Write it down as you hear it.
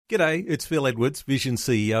G'day, it's Phil Edwards, Vision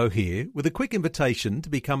CEO here, with a quick invitation to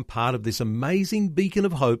become part of this amazing beacon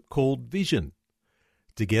of hope called Vision.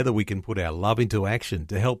 Together we can put our love into action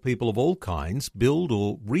to help people of all kinds build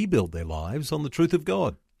or rebuild their lives on the truth of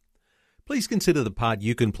God. Please consider the part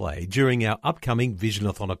you can play during our upcoming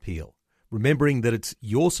Visionathon appeal, remembering that it's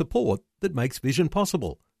your support that makes Vision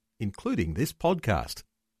possible, including this podcast.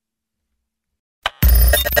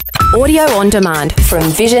 Audio on demand from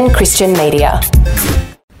Vision Christian Media.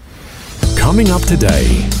 Coming up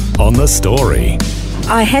today on The Story.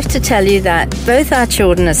 I have to tell you that both our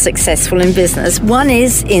children are successful in business. One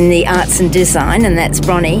is in the arts and design, and that's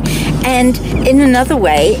Bronnie. And in another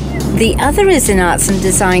way, the other is in arts and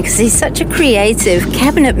design because he's such a creative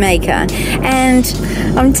cabinet maker. And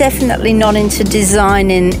I'm definitely not into design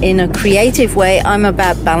in a creative way. I'm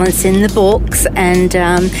about balancing the books and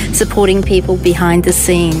supporting people behind the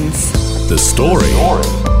scenes. The Story.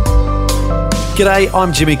 G'day,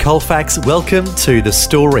 I'm Jimmy Colfax. Welcome to The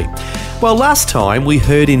Story. Well, last time we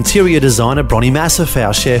heard interior designer Bronnie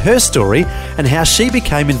Masefau share her story and how she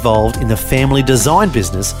became involved in the family design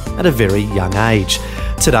business at a very young age.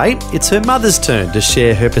 Today, it's her mother's turn to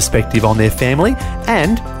share her perspective on their family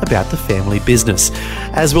and about the family business.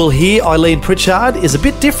 As we'll hear, Eileen Pritchard is a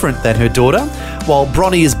bit different than her daughter. While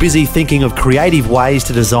Bronnie is busy thinking of creative ways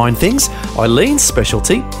to design things, Eileen's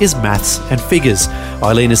specialty is maths and figures.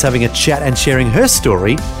 Eileen is having a chat and sharing her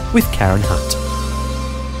story with Karen Hunt.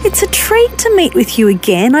 It's a treat to meet with you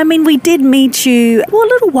again. I mean, we did meet you a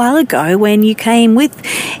little while ago when you came with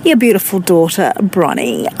your beautiful daughter,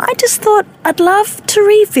 Bronnie. I just thought I'd love to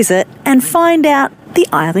revisit and find out the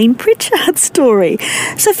Eileen Pritchard story.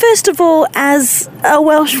 So first of all, as a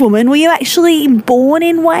Welsh woman, were you actually born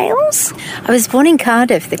in Wales? I was born in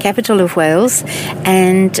Cardiff, the capital of Wales,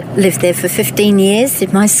 and lived there for 15 years,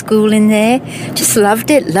 did my school in there. Just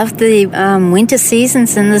loved it, loved the winter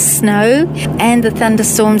seasons and the snow and the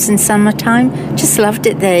thunderstorms in summertime. Just loved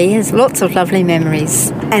it there, yes, lots of lovely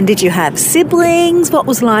memories. And did you have siblings? What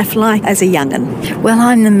was life like as a young'un? Well,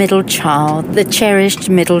 I'm the middle child, the cherished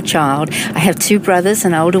middle child. I have two brothers,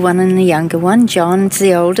 an older one and a younger one. John's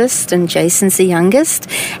the oldest and Jason's the youngest.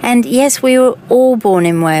 And yes, we were all born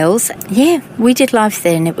in Wales. Yeah, we did life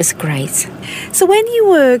there and it was great. So when you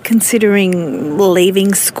were considering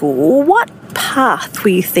leaving school, what path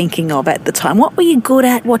were you thinking of at the time? What were you good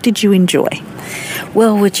at? What did you enjoy?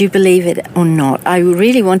 Well, would you believe it or not, I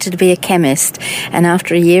really wanted to be a chemist. And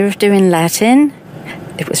after a year of doing Latin,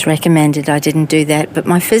 it was recommended I didn't do that, but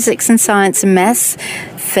my physics and science and maths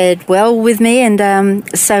fared well with me, and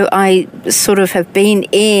so I sort of have been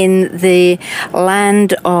in the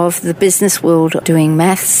land of the business world doing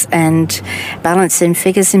maths and balancing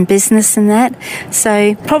figures in business and that.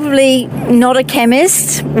 So probably not a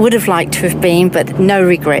chemist, would have liked to have been, but no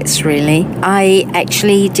regrets really. I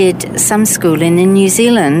actually did some schooling in New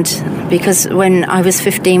Zealand because when I was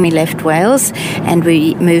 15 we left Wales and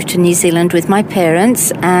we moved to New Zealand with my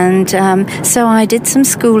parents, and so I did some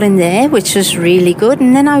schooling there, which was really good,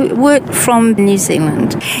 and then I worked from New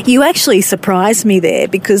Zealand. You actually surprised me there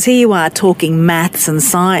because here you are talking maths and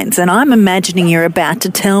science, and I'm imagining you're about to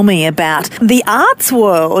tell me about the arts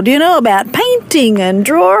world, you know, about painting and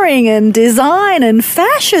drawing and design and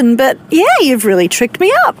fashion, but yeah, you've really tricked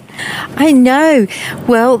me up. I know.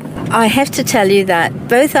 Well, I have to tell you that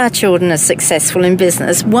both our children are successful in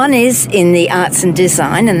business. One is in the arts and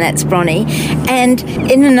design, and that's Bronnie. And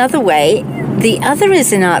in another way, the other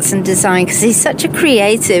is in arts and design because he's such a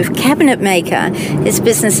creative cabinet maker. His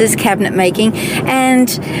business is cabinet making. And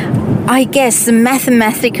I guess the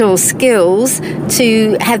mathematical skills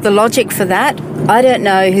to have the logic for that, I don't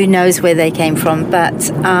know, who knows where they came from,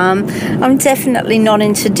 but I'm definitely not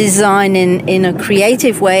into design in a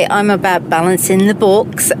creative way. I'm about balancing the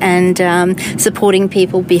books and supporting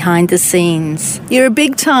people behind the scenes. You're a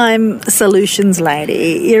big-time solutions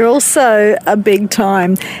lady. You're also a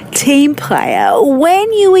big-time team player.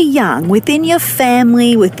 When you were young, within your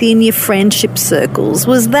family, within your friendship circles,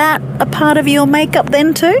 was that a part of your makeup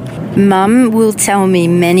then too? Mum will tell me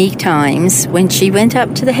many times when she went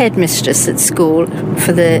up to the headmistress at school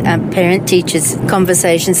for the parent-teachers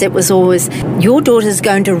conversations, it was always, your daughter's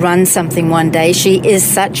going to run something one day. She is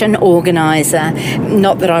such an organiser.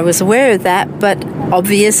 Not that I was aware of that, but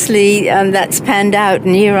obviously that's panned out,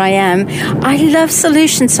 and here I am. I love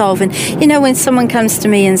solution solving. You know, when someone comes to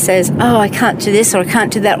me and says, oh, I can't do this or I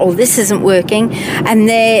can't do that or this isn't working, and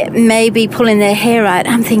they're maybe pulling their hair out,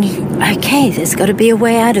 I'm thinking, okay, there's got to be a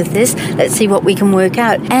way out of this. Let's see what we can work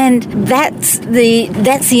out. And that's the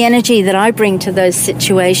energy that I bring to those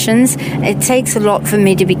situations. It takes a lot for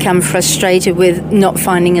me to become frustrated with not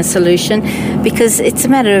finding a solution, because it's a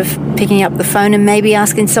matter of picking up the phone and maybe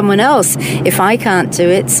asking someone else if I can't do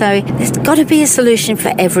it. So there's got to be a solution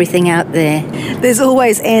for everything out there. There's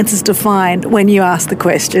always answers to find when you ask the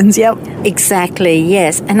questions, yep. Exactly,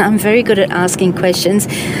 yes. And I'm very good at asking questions,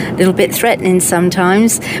 a little bit threatening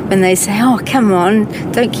sometimes when they say, oh, come on,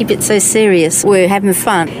 don't keep it so serious. We're having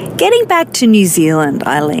fun. Getting back to New Zealand,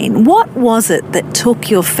 Eileen, what was it that took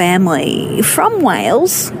your family from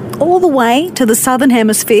Wales all the way to the Southern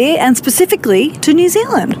Hemisphere and specifically to New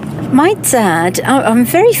Zealand? My dad, I'm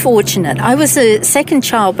very fortunate. I was the second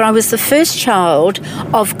child, but I was the first child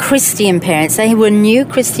of Christian parents. They were new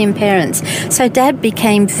Christian parents. So Dad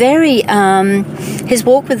became very, his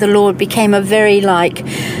walk with the Lord became a very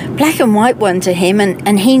black and white one to him,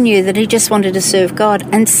 and he knew that he just wanted to serve God.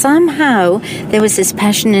 And somehow there was this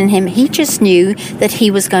passion in him. He just knew that he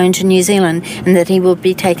was going to New Zealand and that he would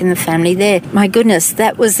be taking the family there. My goodness,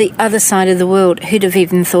 that was the other side of the world. Who'd have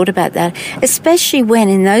even thought about that? Especially when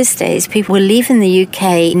in those days people were leaving the UK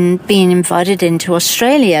and being invited into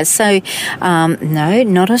Australia. So no,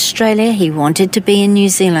 not Australia. He wanted to be in New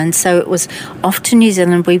Zealand. So it was off to New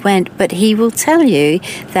Zealand we went. But he will tell you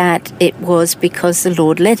that it was because the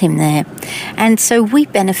Lord led him there. And so we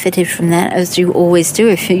benefited from that, as you always do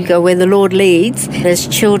if you go where the Lord leads. As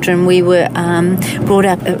children, we were brought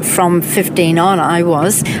up from 15 on, I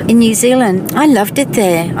was, in New Zealand. I loved it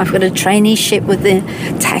there. I've got a traineeship with the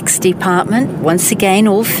tax department. Once again,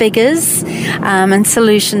 all figures and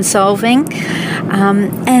solution solving.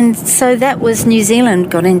 And so that was New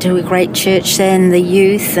Zealand. Got into a great church then, the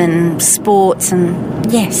youth and sports,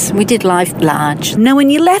 and yes, we did life large. Now, when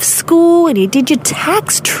you left school and you did your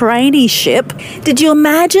tax traineeship, did you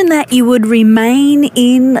imagine that you would remain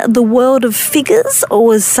in the world of figures, or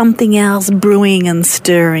was something else brewing and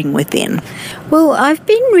stirring within? Well, I've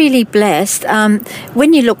been really blessed.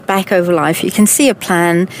 When you look back over life, you can see a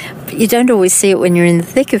plan, but you don't always see it when you're in the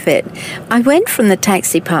thick of it. I went from the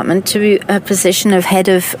tax department to a position of head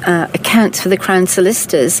of accounts for the Crown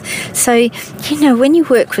Solicitors. So, you know, when you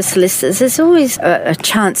work for solicitors, there's always a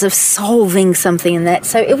chance of solving something in that.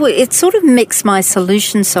 So it sort of mixed my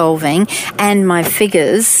solution solving and my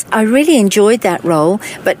figures. I really enjoyed that role,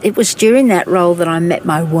 but it was during that role that I met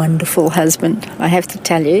my wonderful husband. I have to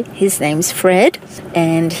tell you, his name's Fred.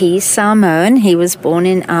 And he's Samoan. He was born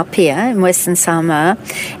in Apia in Western Samoa,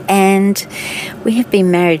 and we have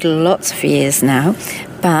been married lots of years now,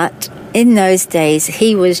 but in those days,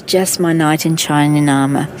 he was just my knight in shining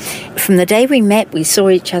armour. From the day we met, we saw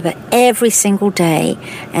each other every single day,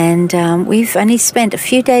 and we've only spent a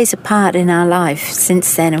few days apart in our life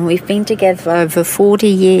since then, and we've been together for over 40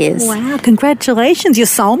 years. Wow, congratulations. Your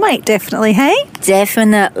soulmate, definitely, hey?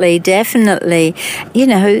 Definitely. You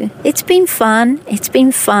know, it's been fun. It's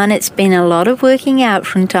been a lot of working out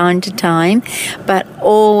from time to time, but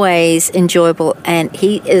always enjoyable. And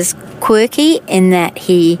he is quirky in that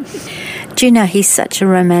do you know, he's such a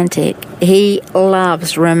romantic. He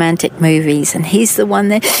loves romantic movies, and he's the one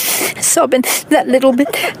there sobbing that little bit.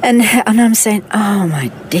 And I'm saying, oh, my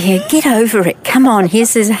dear, get over it. Come on,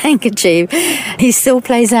 here's his handkerchief. He still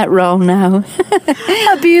plays that role now.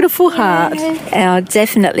 A beautiful heart. Oh,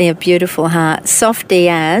 definitely a beautiful heart. Softy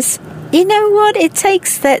as. You know what? It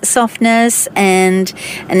takes that softness and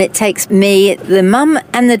it takes me, the mum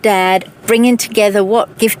and the dad, bringing together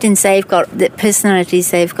what giftings they've got, the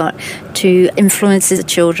personalities they've got to influence the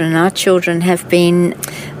children. Our children have been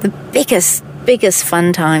the biggest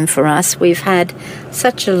fun time for us. We've had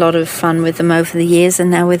such a lot of fun with them over the years,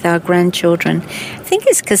 and now with our grandchildren. I think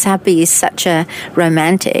it's because hubby is such a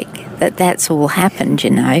romantic that's all happened, you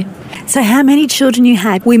know. So how many children you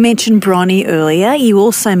had? We mentioned Bronnie earlier. You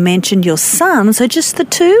also mentioned your son. So just the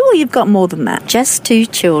two, or you've got more than that? Just two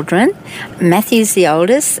children. Matthew's the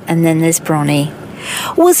oldest, and then there's Bronnie.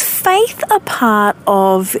 Was faith a part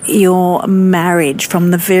of your marriage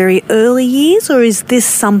from the very early years, or is this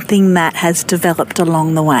something that has developed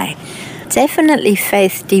along the way? Definitely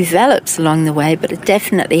faith develops along the way, but it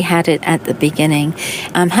definitely had it at the beginning.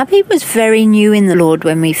 Hubby was very new in the Lord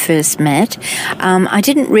when we first met. I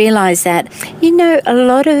didn't realise that. You know, a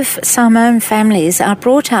lot of Samoan families are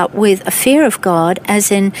brought up with a fear of God,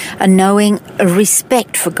 as in a knowing, a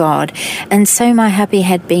respect for God. And so my hubby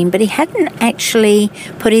had been, but he hadn't actually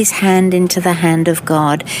put his hand into the hand of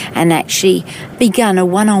God and actually begun a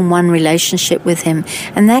one-on-one relationship with him.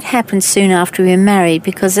 And that happened soon after we were married,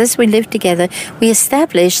 because as we lived together, we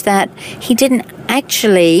established that he didn't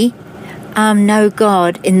actually know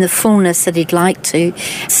God in the fullness that he'd like to.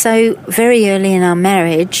 So very early in our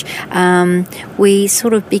marriage, we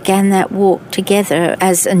sort of began that walk together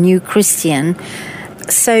as a new Christian.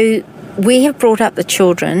 So we have brought up the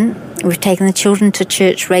children. We've taken the children to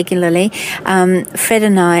church regularly. Fred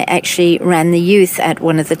and I actually ran the youth at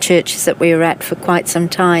one of the churches that we were at for quite some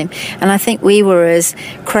time. And I think we were as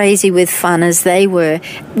crazy with fun as they were.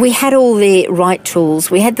 We had all the right tools.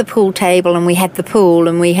 We had the pool table and we had the pool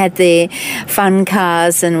and we had the fun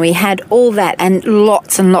cars and we had all that and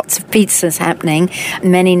lots of pizzas happening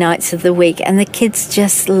many nights of the week. And the kids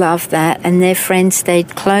just loved that, and their friends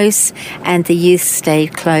stayed close and the youth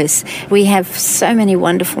stayed close. We have so many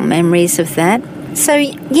wonderful memories of that. So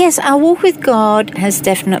yes, our walk with God has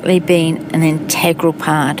definitely been an integral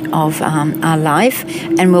part of our life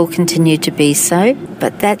and will continue to be so.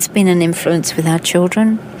 But that's been an influence with our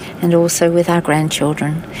children and also with our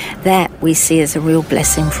grandchildren. That we see as a real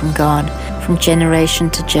blessing from God, from generation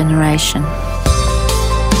to generation.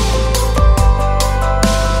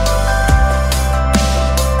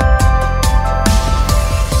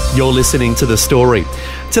 You're listening to The Story.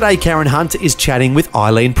 Today, Karen Hunt is chatting with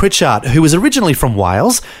Eileen Pritchard, who is originally from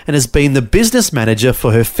Wales and has been the business manager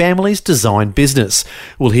for her family's design business.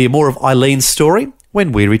 We'll hear more of Eileen's story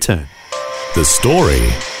when we return. The Story.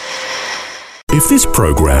 If this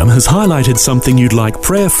program has highlighted something you'd like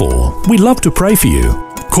prayer for, we'd love to pray for you.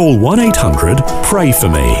 Call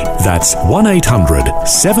 1-800-PRAY-FOR-ME. That's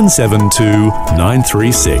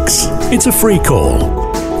 1-800-772-936. It's a free call.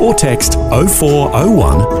 Or text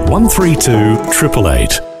 0401 132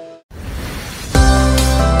 888.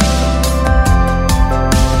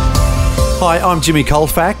 Hi, I'm Jimmy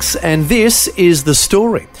Colfax, and this is The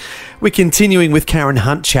Story. We're continuing with Karen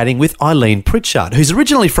Hunt chatting with Eileen Pritchard, who's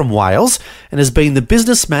originally from Wales and has been the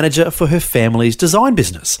business manager for her family's design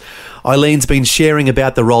business. Eileen's been sharing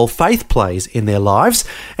about the role faith plays in their lives,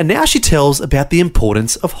 and now she tells about the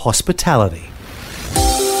importance of hospitality.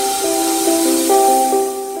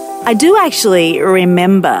 I do actually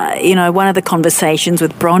remember, one of the conversations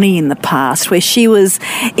with Bronnie in the past where she was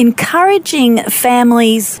encouraging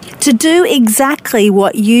families to do exactly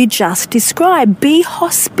what you just described. Be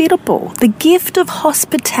hospitable. The gift of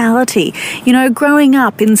hospitality. Growing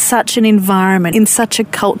up in such an environment, in such a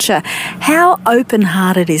culture, how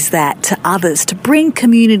open-hearted is that to others, to bring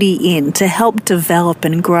community in, to help develop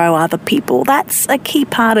and grow other people? That's a key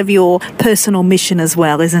part of your personal mission as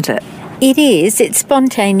well, isn't it? It is. It's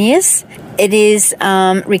spontaneous. It is,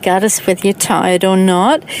 regardless of whether you're tired or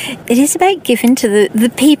not, it is about giving to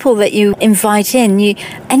the people that you invite in.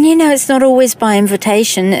 It's not always by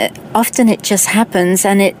invitation. Often it just happens,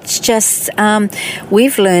 and it's just,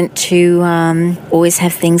 we've learnt to always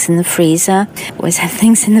have things in the freezer, always have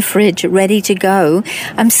things in the fridge ready to go.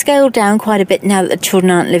 I'm scaled down quite a bit now that the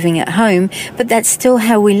children aren't living at home, but that's still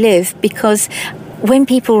how we live, because when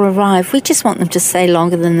people arrive, we just want them to stay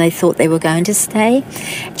longer than they thought they were going to stay.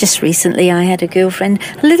 Just recently, I had a girlfriend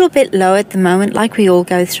a little bit low at the moment, like we all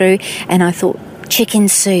go through, and I thought, chicken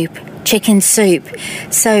soup.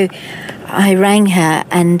 So I rang her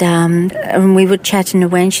and we were chatting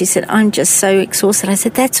away, and she said, I'm just so exhausted. I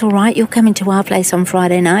said, that's all right. You'll come into our place on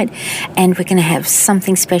Friday night and we're going to have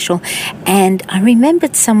something special. And I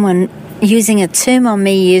remembered someone using a term on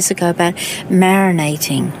me years ago about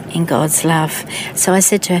marinating in God's love. So I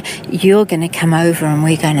said to her, you're going to come over and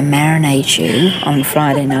we're going to marinate you on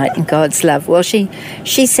Friday night in God's love. Well, she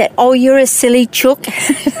said, oh, you're a silly chook,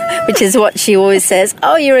 which is what she always says.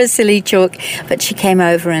 Oh, you're a silly chook. But she came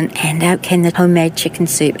over and out came the homemade chicken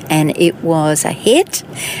soup, and it was a hit.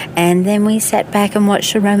 And then we sat back and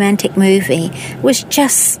watched a romantic movie. It was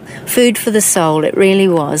just food for the soul. It really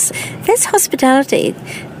was. That's hospitality.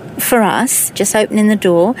 For us, just opening the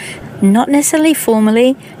door, not necessarily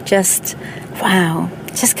formally, just, wow,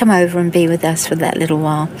 just come over and be with us for that little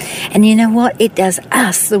while. And you know what? It does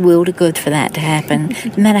us the world of good for that to happen,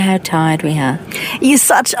 no matter how tired we are. You're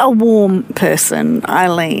such a warm person,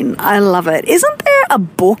 Eileen. I love it. Isn't there a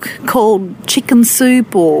book called Chicken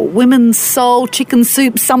Soup or Women's Soul Chicken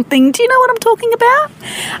Soup something? Do you know what I'm talking about?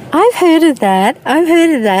 I've heard of that.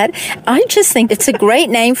 I just think it's a great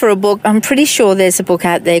name for a book. I'm pretty sure there's a book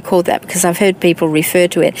out there called that, because I've heard people refer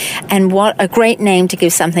to it. And what a great name to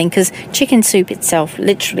give something, because chicken soup itself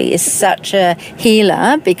literally is such a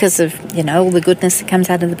healer because of, all the goodness that comes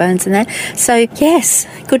out of the bones and that. So, yes,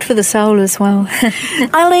 good for the soul as well.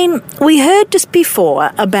 Eileen, we heard just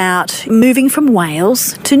before about moving from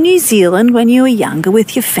Wales to New Zealand when you were younger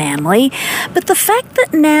with your family. But the fact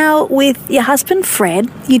that now with your husband Fred,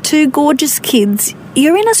 your two gorgeous kids,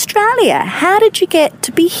 you're in Australia. How did you get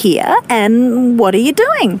to be here and what are you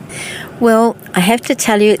doing? Well, I have to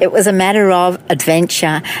tell you, it was a matter of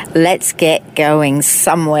adventure. Let's get going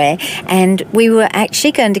somewhere. And we were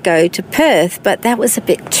actually going to go to Perth, but that was a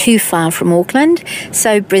bit too far from Auckland,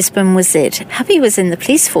 so Brisbane was it. Hubby was in the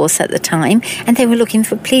police force at the time, and they were looking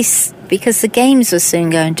for police because the games were soon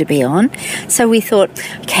going to be on. So we thought,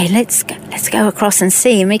 okay, let's go across and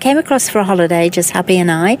see. And we came across for a holiday, just hubby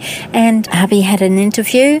and I. And hubby had an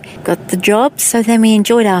interview, got the job. So then we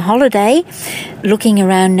enjoyed our holiday, looking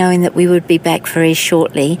around knowing that we would be back very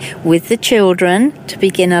shortly with the children to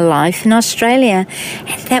begin a life in Australia.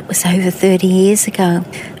 And that was over 30 years ago.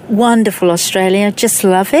 Wonderful Australia, just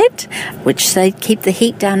love it, which they keep the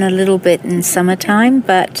heat down a little bit in summertime,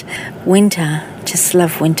 but winter, just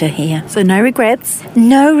love winter here. So no regrets?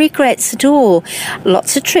 No regrets at all.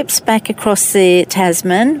 Lots of trips back across the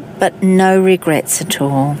Tasman, but no regrets at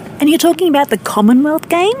all. And you're talking about the Commonwealth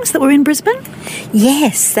Games that were in Brisbane?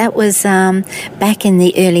 Yes, that was back in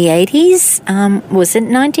the early 80s. Was it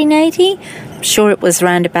 1980? Sure, it was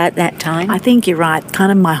around about that time. I think you're right,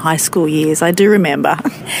 kind of my high school years, I do remember.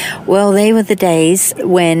 Well, they were the days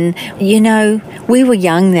when, we were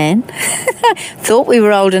young then. Thought we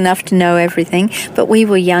were old enough to know everything, but we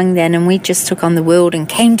were young then, and we just took on the world and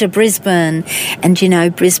came to Brisbane. And,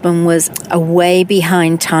 Brisbane was a way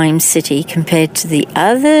behind time city compared to the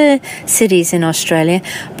other cities in Australia,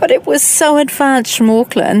 but it was so advanced from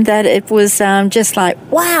Auckland that it was just like,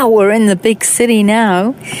 wow, we're in the big city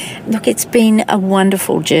now. Look, it's been a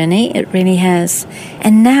wonderful journey, it really has.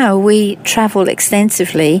 And now we travel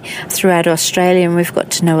extensively throughout Australia, and we've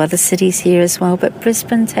got to know other cities here as well, but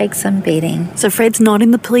Brisbane takes some beating. So Fred's not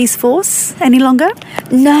in the police force any longer?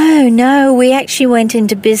 No, we actually went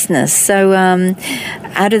into business, so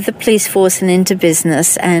out of the police force and into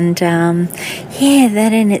business, and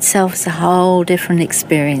that in itself is a whole different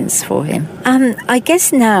experience for him. I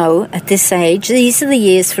guess now, at this age, these are the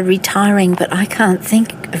years for retiring, but I can't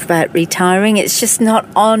think about retiring. It's just not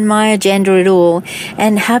on my agenda at all.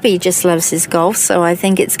 And hubby just loves his golf, so I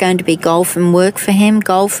think it's going to be golf and work for him.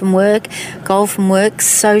 Golf and work,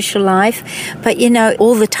 social life. But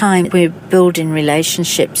all the time we're building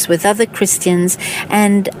relationships with other Christians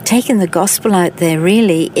and taking the gospel out there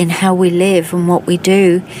really in how we live and what we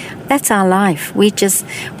do. That's our life. We just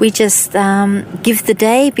give the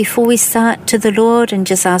day before we start to the Lord and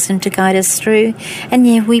just ask Him to guide us through.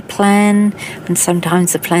 And we plan, and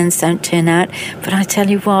sometimes the plans don't turn out. But I tell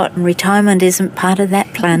you what, retirement isn't part of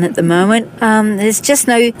that plan at the moment. There's just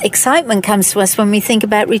no excitement comes to us when we think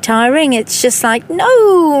about retiring. It's just like,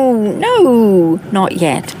 no, not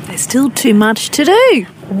yet. There's still too much to do.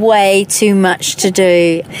 Way too much to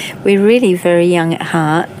do. We're really very young at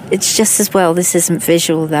heart. It's just as well this isn't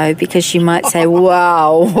visual, though, because you might say,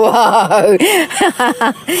 whoa.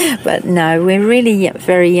 But no, we're really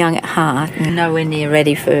very young at heart and nowhere near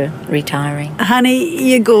ready for retiring. Honey,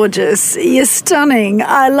 you're gorgeous. You're stunning.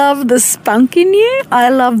 I love the spunk in you. I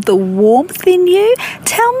love the warmth in you.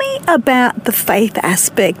 Tell me about the faith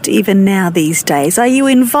aspect even now these days. Are you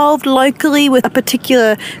involved locally with a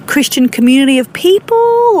particular Christian community of people?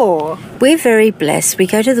 Or? We're very blessed. We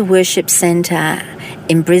go to the worship centre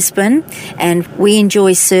in Brisbane, and we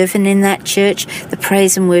enjoy serving in that church. The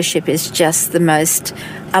praise and worship is just the most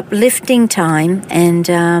uplifting time, and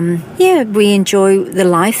we enjoy the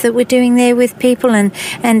life that we're doing there with people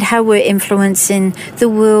and how we're influencing the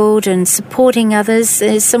world and supporting others.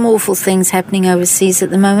 There's some awful things happening overseas at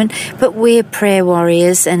the moment, but we're prayer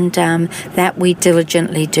warriors, and that we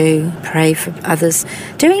diligently do, pray for others.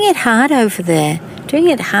 Doing it hard over there. Doing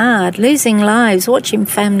it hard, losing lives, watching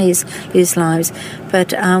families lose lives.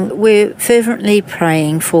 But we're fervently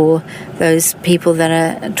praying for those people that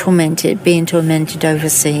are being tormented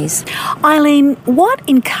overseas. Eileen, what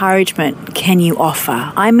encouragement can you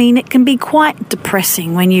offer? I mean, it can be quite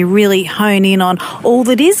depressing when you really hone in on all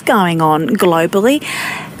that is going on globally.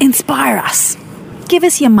 Inspire us. Give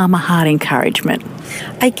us your mama heart encouragement.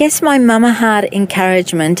 I guess my mama heart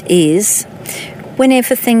encouragement is,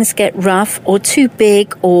 whenever things get rough or too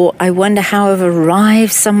big, or I wonder how I've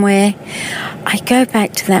arrived somewhere, I go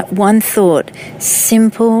back to that one thought,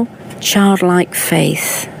 simple, childlike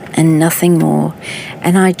faith and nothing more.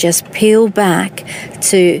 And I just peel back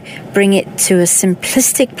to bring it to a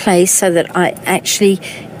simplistic place so that I actually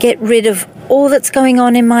get rid of all that's going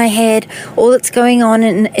on in my head, all that's going on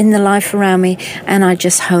in the life around me, and I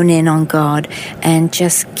just hone in on God and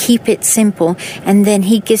just keep it simple. And then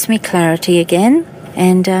He gives me clarity again.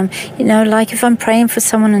 And, like if I'm praying for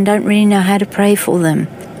someone and don't really know how to pray for them,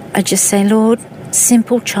 I just say, Lord,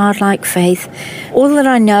 simple childlike faith. All that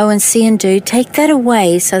I know and see and do, take that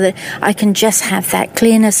away so that I can just have that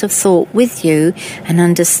clearness of thought with you and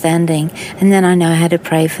understanding. And then I know how to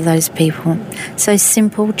pray for those people. So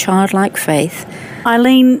simple childlike faith.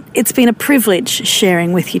 Eileen, it's been a privilege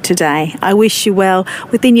sharing with you today. I wish you well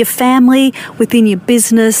within your family, within your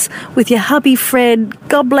business, with your hubby Fred.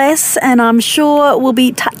 God bless, and I'm sure we'll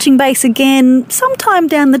be touching base again sometime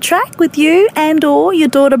down the track with you and or your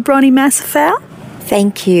daughter Bronnie Masefau.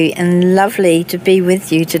 Thank you, and lovely to be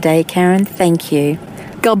with you today, Karen. Thank you.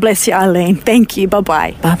 God bless you, Eileen. Thank you.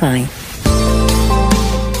 Bye-bye. Bye-bye.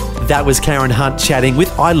 That was Karen Hunt chatting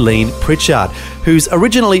with Eileen Pritchard, who's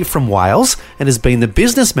originally from Wales and has been the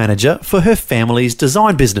business manager for her family's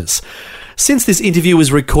design business. Since this interview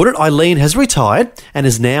was recorded, Eileen has retired and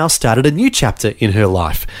has now started a new chapter in her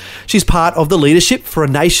life. She's part of the leadership for a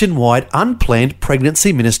nationwide unplanned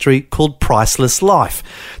pregnancy ministry called Priceless Life.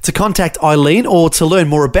 To contact Eileen or to learn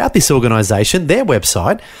more about this organisation, their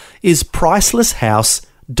website is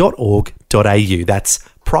pricelesshouse.org.au. That's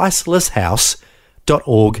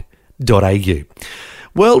pricelesshouse.org.au.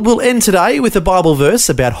 Well, we'll end today with a Bible verse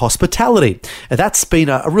about hospitality. That's been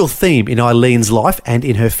a real theme in Eileen's life and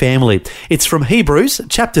in her family. It's from Hebrews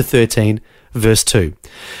chapter 13, verse 2.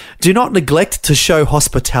 Do not neglect to show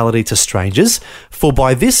hospitality to strangers, for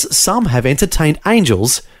by this some have entertained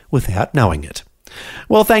angels without knowing it.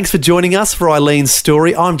 Well, thanks for joining us for Eileen's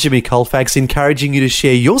story. I'm Jimmy Colfax, encouraging you to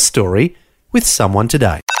share your story with someone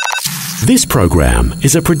today. This program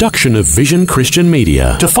is a production of Vision Christian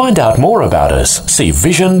Media. To find out more about us, see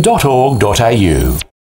vision.org.au.